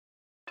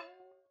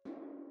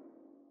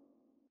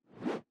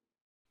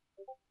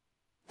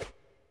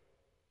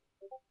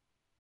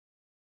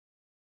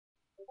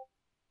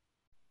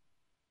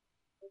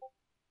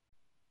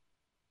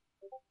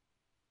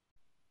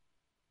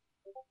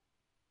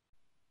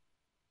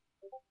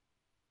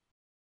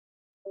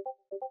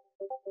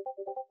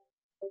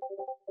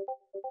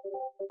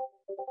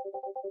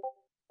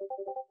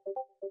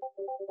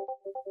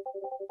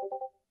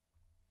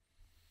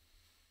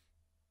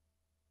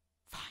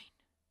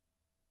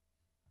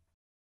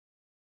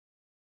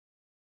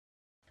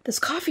This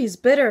coffee is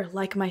bitter,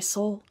 like my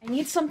soul. I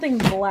need something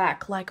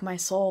black, like my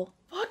soul.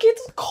 Fuck,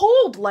 it's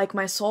cold, like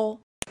my soul.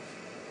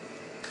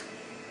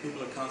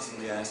 People are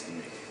constantly asking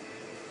me,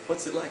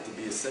 what's it like to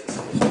be a sex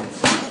symbol? Don't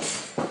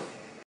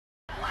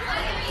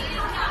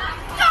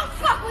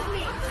fuck with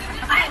me!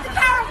 I have the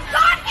power of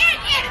God and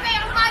anime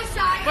on my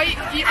side! Wait,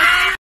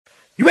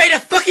 you ready to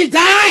fucking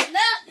die? No,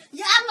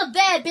 yeah, I'm a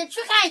bad bitch.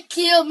 You can't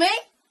kill me.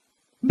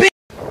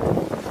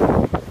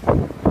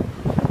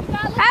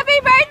 Happy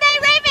birthday,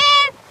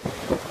 Raven!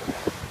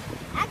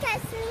 I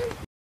can't sing.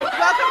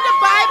 welcome to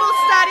Bible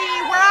study.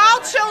 We're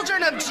all children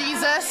of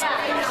Jesus.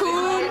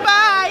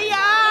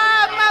 Kumbaya,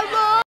 my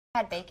Lord.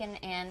 Had bacon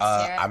and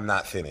syrup. I'm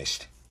not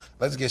finished.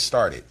 Let's get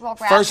started. We'll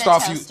grab First the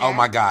off, toaster. oh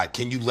my God,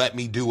 can you let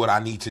me do what I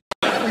need to?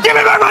 Give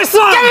me back my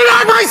son! Give me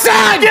back my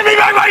son! Give me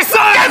back my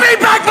son! Give me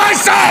back my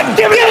son!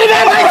 Give me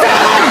back my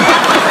son!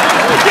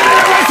 Give me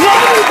back my son!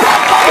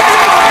 Give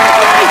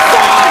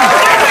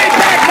me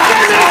back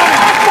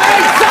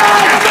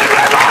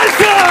my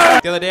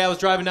son! The other day I was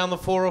driving down the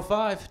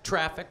 405,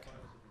 traffic,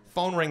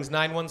 phone rings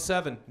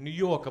 917, New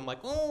York. I'm like,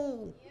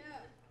 oh,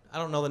 I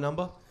don't know the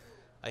number.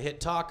 I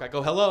hit talk, I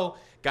go, hello.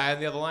 Guy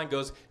on the other line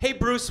goes, hey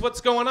Bruce,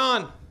 what's going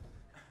on?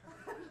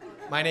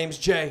 My name's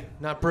Jay,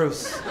 not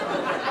Bruce.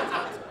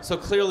 So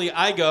clearly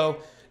I go,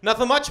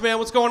 nothing much, man,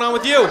 what's going on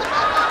with you?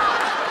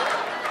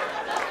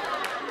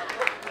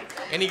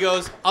 And he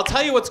goes, I'll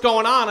tell you what's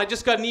going on. I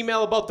just got an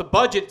email about the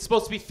budget. It's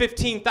supposed to be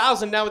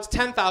 $15,000, now it's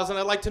 $10,000.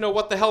 I'd like to know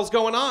what the hell's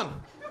going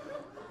on.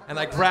 And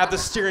I grabbed the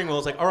steering wheel. I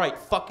was like, all right,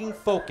 fucking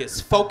focus.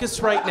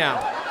 Focus right now.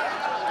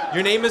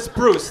 Your name is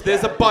Bruce.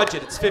 There's a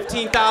budget. It's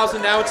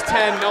 $15,000, now it's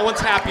 $10,000. No one's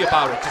happy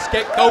about it. Just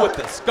go with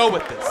this. Go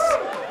with this.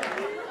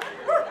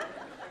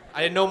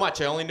 I didn't know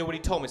much. I only knew what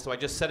he told me, so I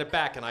just said it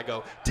back, and I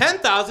go,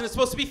 $10,000? It's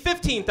supposed to be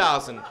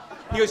 $15,000.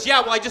 He goes,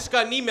 yeah, well, I just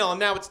got an email, and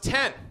now it's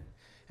 $10,000.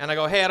 And I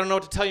go, hey, I don't know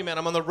what to tell you, man.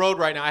 I'm on the road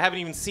right now. I haven't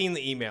even seen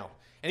the email.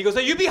 And he goes,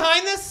 are you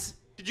behind this?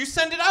 Did you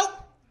send it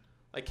out?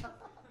 Like,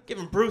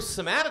 giving Bruce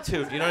some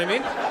attitude, you know what I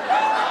mean?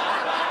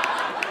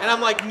 And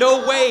I'm like,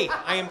 no way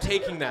I am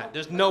taking that.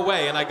 There's no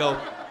way. And I go,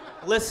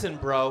 listen,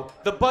 bro,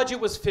 the budget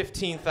was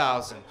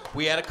 $15,000.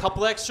 We had a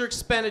couple extra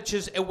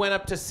expenditures. It went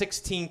up to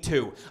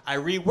 $16,200. I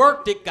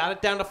reworked it, got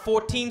it down to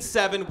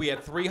 $14,700. We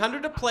had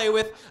 $300 to play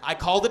with. I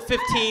called it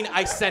 $15,000.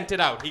 I sent it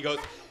out. He goes,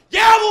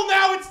 yeah, well,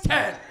 now it's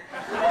 $10,000.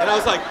 And I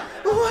was like,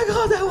 oh my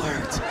God, that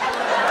worked.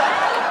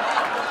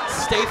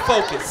 Stay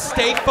focused.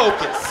 Stay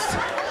focused.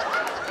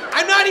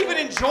 I'm not even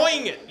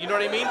enjoying it, you know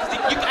what I mean? 'Cause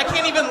I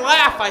can't even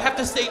laugh. I have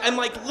to stay, I'm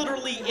like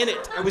literally in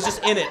it. I was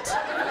just in it.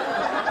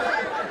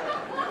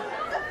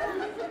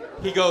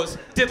 He goes,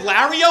 did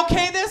Larry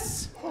okay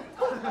this?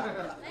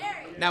 Larry.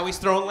 Now he's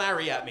throwing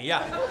Larry at me,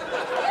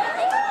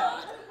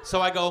 yeah.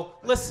 So I go,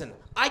 listen,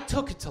 I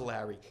took it to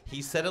Larry.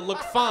 He said it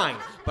looked fine,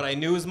 but I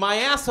knew it was my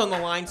ass on the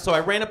line, so I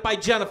ran it by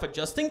Jennifer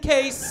just in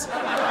case.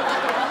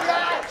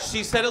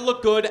 She said it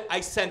looked good. I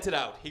sent it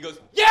out. He goes,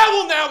 yeah,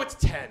 well, now it's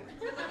 $10,000.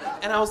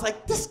 And I was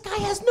like, this guy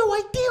has no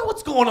idea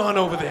what's going on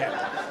over there.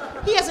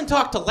 He hasn't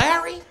talked to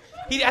Larry.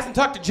 He hasn't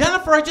talked to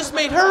Jennifer. I just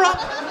made her up.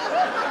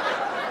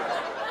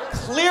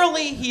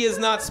 Clearly, he has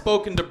not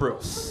spoken to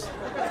Bruce.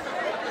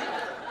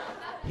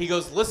 He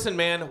goes, listen,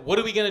 man, what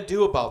are we going to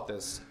do about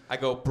this? I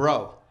go,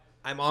 bro,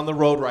 I'm on the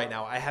road right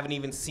now. I haven't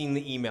even seen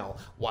the email.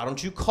 Why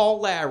don't you call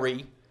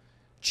Larry,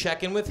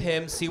 check in with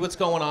him, see what's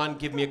going on,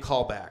 give me a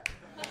call back.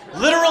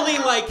 Literally,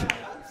 like,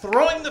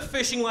 throwing the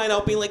fishing line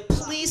out, being like,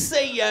 please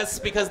say yes,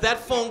 because that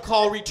phone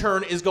call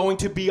return is going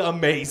to be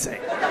amazing.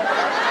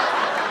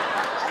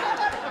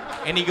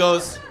 And he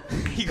goes,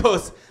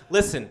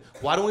 listen,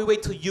 why don't we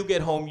wait till you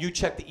get home, you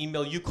check the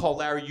email, you call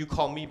Larry, you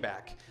call me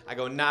back. I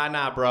go,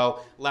 nah, bro.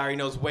 Larry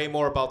knows way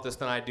more about this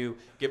than I do.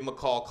 Give him a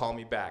call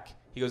me back.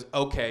 He goes,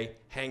 okay,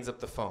 hangs up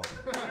the phone.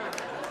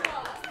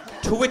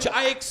 To which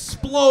I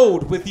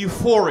explode with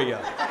euphoria.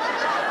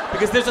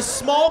 Because there's a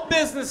small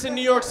business in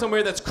New York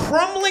somewhere that's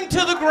crumbling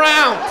to the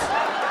ground.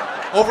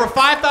 Over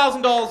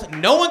 $5,000,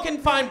 no one can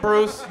find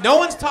Bruce, no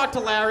one's talked to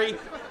Larry,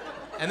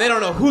 and they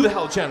don't know who the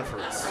hell Jennifer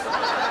is.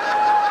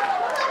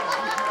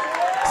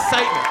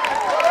 Excitement.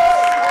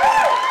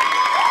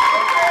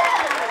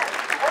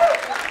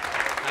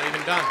 Not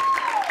even done.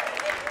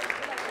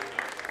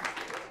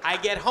 I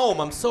get home,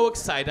 I'm so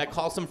excited, I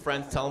call some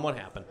friends, tell them what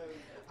happened.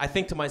 I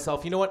think to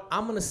myself, you know what,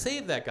 I'm gonna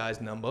save that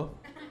guy's number.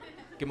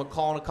 Give him a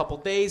call in a couple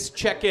days,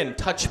 check in,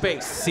 touch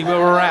base, see where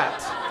we're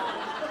at.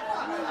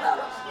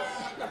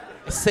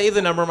 I save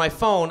the number on my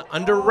phone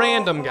under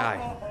random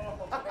guy.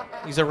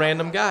 He's a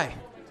random guy.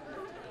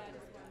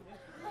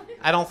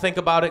 I don't think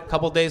about it,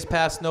 couple days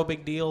pass, no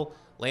big deal.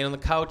 Laying on the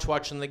couch,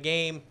 watching the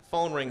game,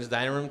 phone rings,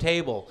 dining room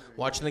table.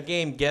 Watching the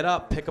game, get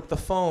up, pick up the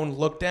phone,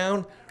 look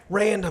down,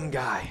 random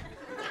guy.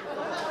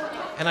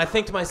 And I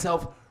think to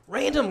myself,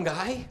 random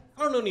guy?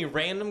 I don't know any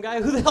random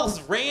guy. Who the hell's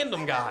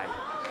random guy?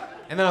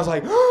 And then I was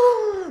like,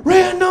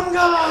 random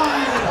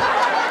guy!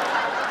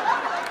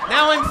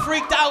 Now I'm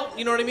freaked out,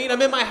 you know what I mean?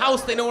 I'm in my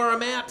house, they know where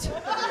I'm at.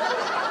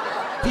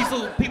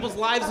 People's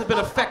lives have been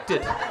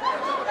affected.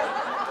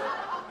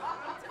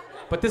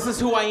 But this is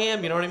who I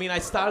am, you know what I mean? I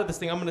started this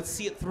thing, I'm gonna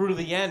see it through to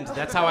the end.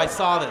 That's how I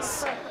saw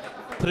this.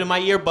 Put in my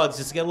earbuds,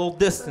 just get a little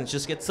distance,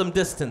 just get some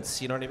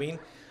distance, you know what I mean?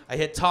 I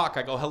hit talk,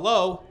 I go,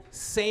 hello,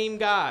 same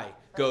guy.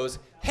 Goes,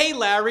 hey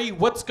Larry,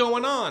 what's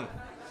going on?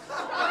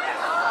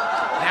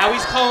 Now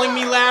he's calling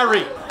me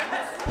Larry.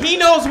 He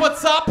knows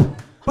what's up,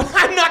 but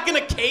I'm not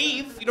gonna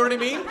cave, you know what I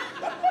mean?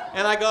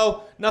 And I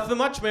go, nothing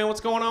much, man,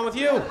 what's going on with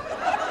you?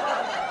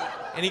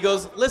 And he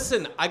goes,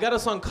 listen, I got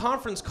us on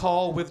conference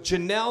call with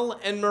Janelle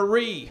and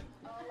Marie.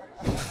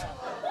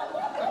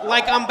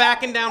 Like I'm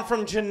backing down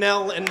from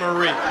Janelle and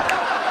Marie.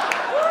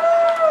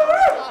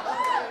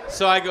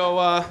 So I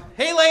go,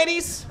 hey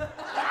ladies.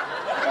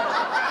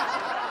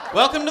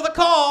 Welcome to the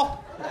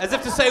call. As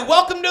if to say,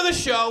 welcome to the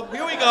show.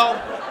 Here we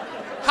go.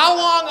 How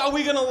long are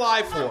we gonna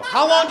lie for?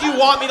 How long do you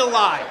want me to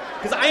lie?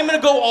 Because I am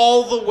gonna go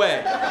all the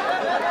way.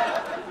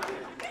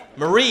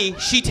 Marie,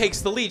 she takes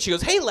the lead. She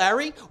goes, hey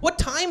Larry, what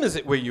time is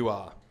it where you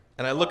are?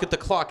 And I look at the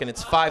clock and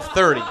it's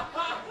 5:30.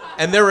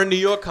 And they're a New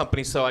York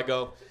company, so I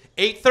go,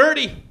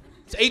 8:30.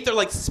 It's 8:30,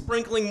 like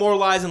sprinkling more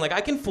lies and like,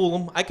 I can fool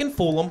them, I can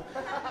fool them.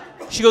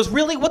 She goes,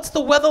 really, what's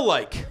the weather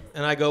like?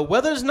 And I go,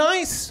 weather's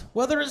nice,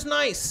 weather is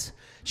nice.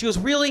 She goes,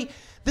 really?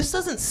 This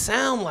doesn't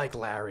sound like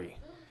Larry.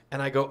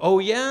 And I go, oh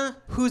yeah?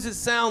 Who's it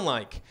sound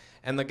like?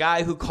 And the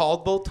guy who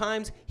called both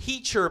times,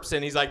 he chirps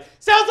in. He's like,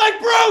 sounds like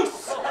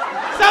Bruce!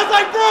 Sounds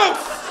like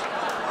Bruce!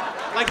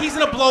 Like he's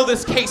gonna blow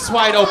this case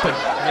wide open,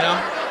 you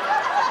know?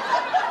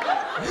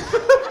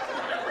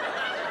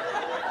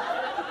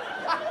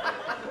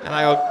 And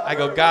I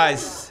go,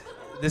 guys,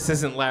 this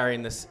isn't Larry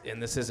and this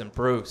isn't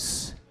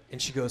Bruce.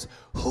 And she goes,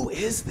 who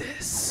is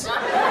this?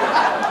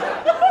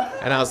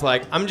 And I was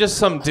like, I'm just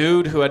some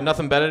dude who had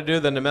nothing better to do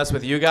than to mess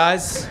with you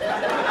guys.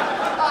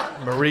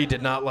 Marie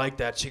did not like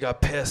that. She got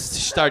pissed.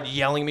 She started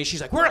yelling at me.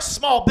 She's like, we're a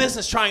small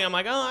business trying. I'm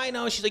like, oh, I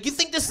know. She's like, you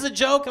think this is a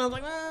joke? And I was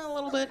like, a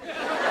little bit.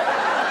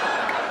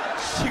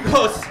 She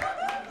goes,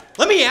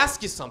 let me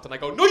ask you something. I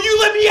go, no, you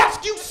let me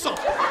ask you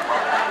something.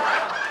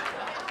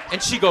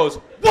 And she goes,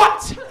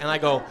 what? And I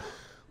go,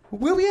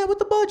 where we at with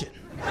the budget?